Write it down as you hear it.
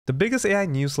The biggest AI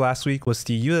news last week was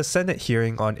the US Senate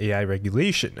hearing on AI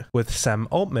regulation, with Sam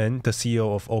Altman, the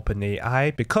CEO of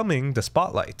OpenAI, becoming the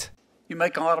spotlight. You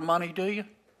make a lot of money, do you?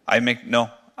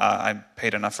 No. I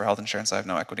paid enough for health insurance. I have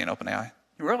no equity in OpenAI.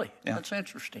 Really? Yeah. That's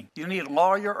interesting. You need a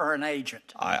lawyer or an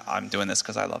agent? I'm doing this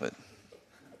because I love it.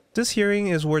 This hearing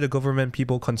is where the government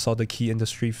people consulted key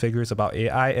industry figures about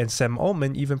AI, and Sam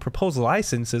Altman even proposed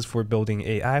licenses for building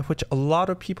AI, which a lot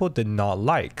of people did not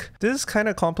like. This is kind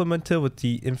of complemented with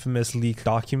the infamous leaked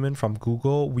document from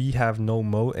Google, "We have no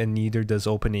moat and neither does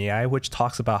OpenAI," which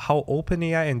talks about how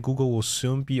OpenAI and Google will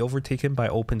soon be overtaken by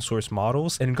open source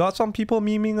models, and got some people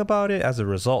memeing about it as a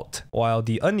result. While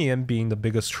The Onion being the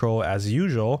biggest troll as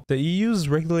usual, the EU is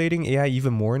regulating AI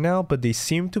even more now, but they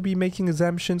seem to be making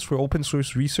exemptions for open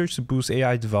source research to boost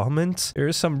AI development. There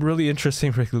is some really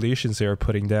interesting regulations they are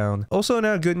putting down. Also,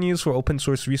 now good news for open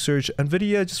source research,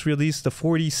 NVIDIA just released the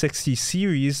 4060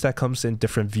 series that comes in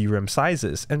different VRAM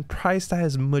sizes and priced that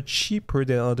is much cheaper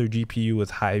than other GPU with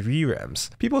high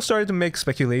VRAMs. People started to make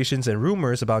speculations and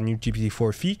rumors about new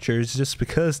GPT-4 features just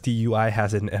because the UI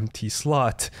has an empty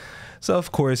slot. So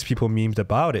of course people memed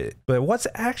about it. But what's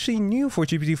actually new for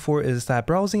GPT-4 is that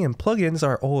browsing and plugins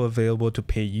are all available to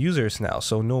paid users now,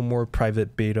 so no more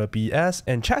private beta BS,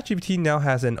 and ChatGPT now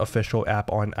has an official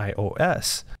app on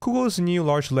iOS. Google's new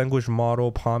large language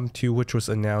model Palm 2, which was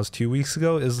announced 2 weeks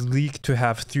ago, is leaked to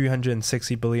have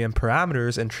 360 billion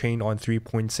parameters and trained on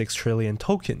 3.6 trillion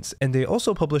tokens. And they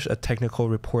also published a technical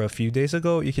report a few days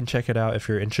ago. You can check it out if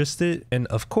you're interested. And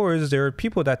of course, there are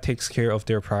people that takes care of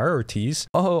their priorities.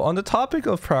 Oh, on the topic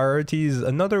of priorities,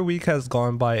 another week has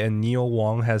gone by and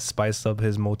Wong has spiced up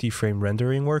his multi-frame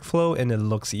rendering workflow, and it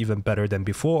looks even better than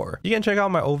before. You can check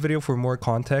out my old video for more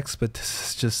context, but this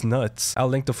is just nuts. I'll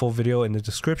link the full video in the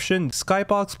description.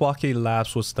 Skybox Blockade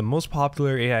Labs was the most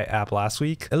popular AI app last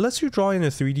week. It lets you draw in a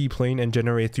 3D plane and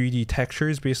generate 3D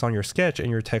textures based on your sketch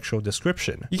and your textual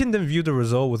description. You can then view the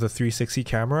result with a 360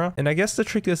 camera, and I guess the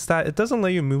trick is that it doesn't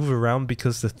let you move around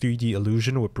because the 3D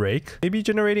illusion would break. Maybe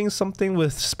generating something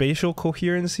with spatial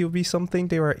coherency will be something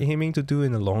they are aiming to do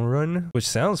in the long run, which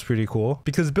sounds pretty cool,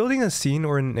 because building a scene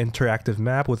or an interactive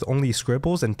map with only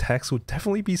scribbles and text would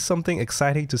definitely be something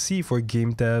exciting to see for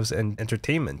game devs and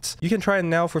entertainment. You can try it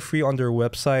now for free on their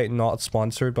website, not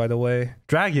sponsored by the way.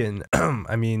 DragGAN,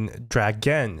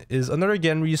 DragGAN is another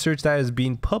GAN research that is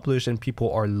being published and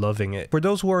people are loving it. For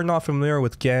those who are not familiar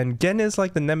with GAN, GAN is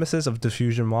like the nemesis of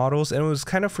diffusion models and was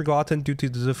kind of forgotten due to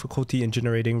the difficulty in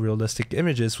generating realistic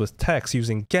images with text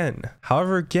using GAN.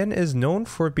 However, GAN is known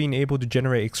for being able to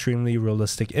generate extremely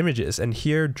realistic images, and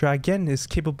here DragGAN is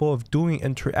capable of doing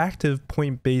interactive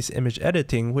point-based image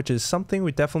editing, which is something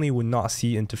we definitely would not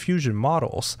see in diffusion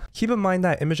models. Keep in mind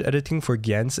that image editing for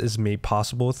GANs is made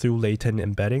possible through latent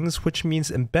embeddings, which means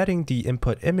embedding the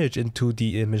input image into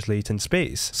the image latent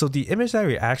space. So the image that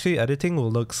we're actually editing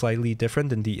will look slightly different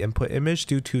than the input image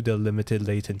due to the limited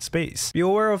latent space. Be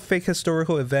aware of fake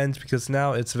historical events, because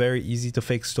now it's very easy to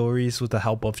fake stories with the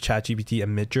help of ChatGPT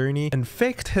and Midjourney, and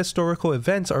faked historical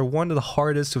events are one of the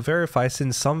hardest to verify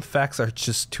since some facts are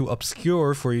just too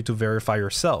obscure for you to verify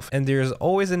yourself, and there's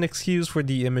always an excuse for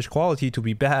the image quality to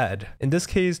be bad. In this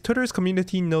case, Twitter's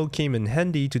community node came in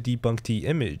handy to debunk the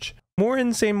image. More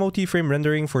insane multi-frame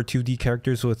rendering for 2D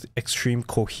characters with extreme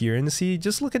coherency.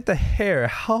 Just look at the hair.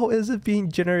 How is it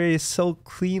being generated so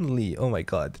cleanly? Oh my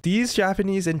god. These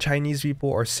Japanese and Chinese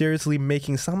people are seriously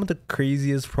making some of the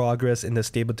craziest progress in the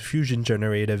Stable Diffusion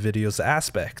generated videos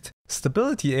aspect.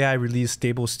 Stability AI released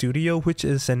Stable Studio, which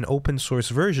is an open source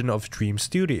version of Dream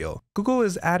Studio. Google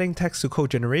is adding text to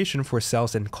code generation for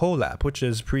Cells and Colab, which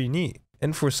is pretty neat.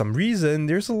 And for some reason,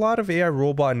 there's a lot of AI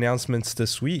robot announcements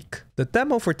this week. The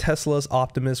demo for Tesla's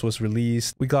Optimus was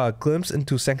released. We got a glimpse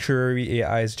into Sanctuary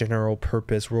AI's general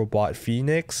purpose robot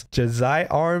Phoenix, JIZAI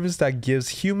Arms that gives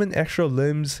human extra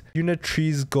limbs,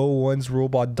 Unitree's Go One's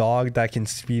robot dog that can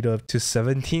speed up to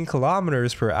 17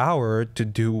 kilometers per hour to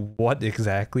do what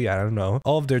exactly? I don't know.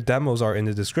 All of their demos are in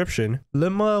the description.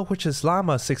 LIMA, which is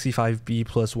Llama 65B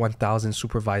plus 1000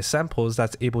 supervised samples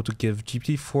that's able to give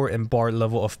GPT-4 and BART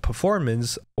level of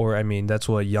performance, or I mean that's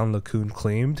what Young LeCun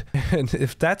claimed. And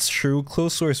if that's true,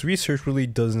 closed source research really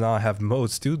does not have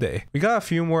modes, do they? We got a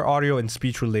few more audio and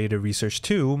speech related research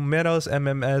too. Meta's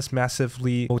MMS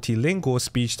massively multilingual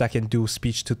speech that can do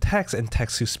speech to text and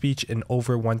text to speech in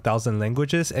over 1000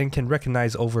 languages and can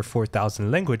recognize over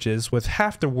 4000 languages with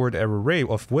half the word error rate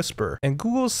of Whisper. And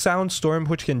Google's SoundStorm,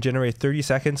 which can generate 30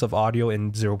 seconds of audio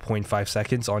in 0.5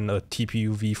 seconds on a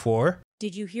TPU v4.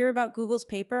 Did you hear about Google's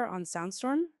paper on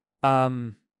SoundStorm?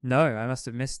 No, I must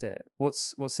have missed it.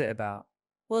 What's it about?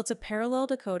 Well, it's a parallel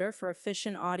decoder for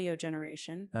efficient audio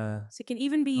generation. So it can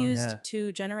even be used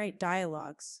to generate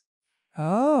dialogues.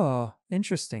 Oh,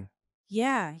 interesting.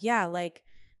 Yeah, like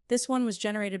this one was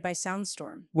generated by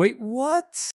SoundStorm. Wait,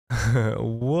 what?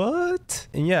 What?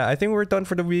 And yeah, I think we're done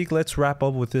for the week. Let's wrap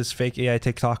up with this fake AI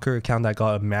TikToker account that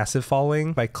got a massive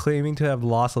following by claiming to have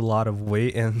lost a lot of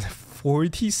weight and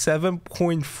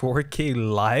 47.4k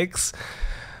likes.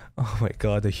 Oh my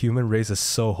god, the human race is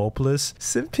so hopeless.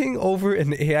 Simping over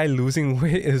an AI losing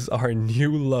weight is our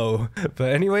new low.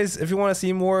 But anyways, if you want to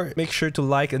see more, make sure to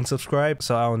like and subscribe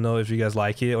so I don't know if you guys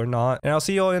like it or not. And I'll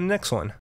see you all in the next one.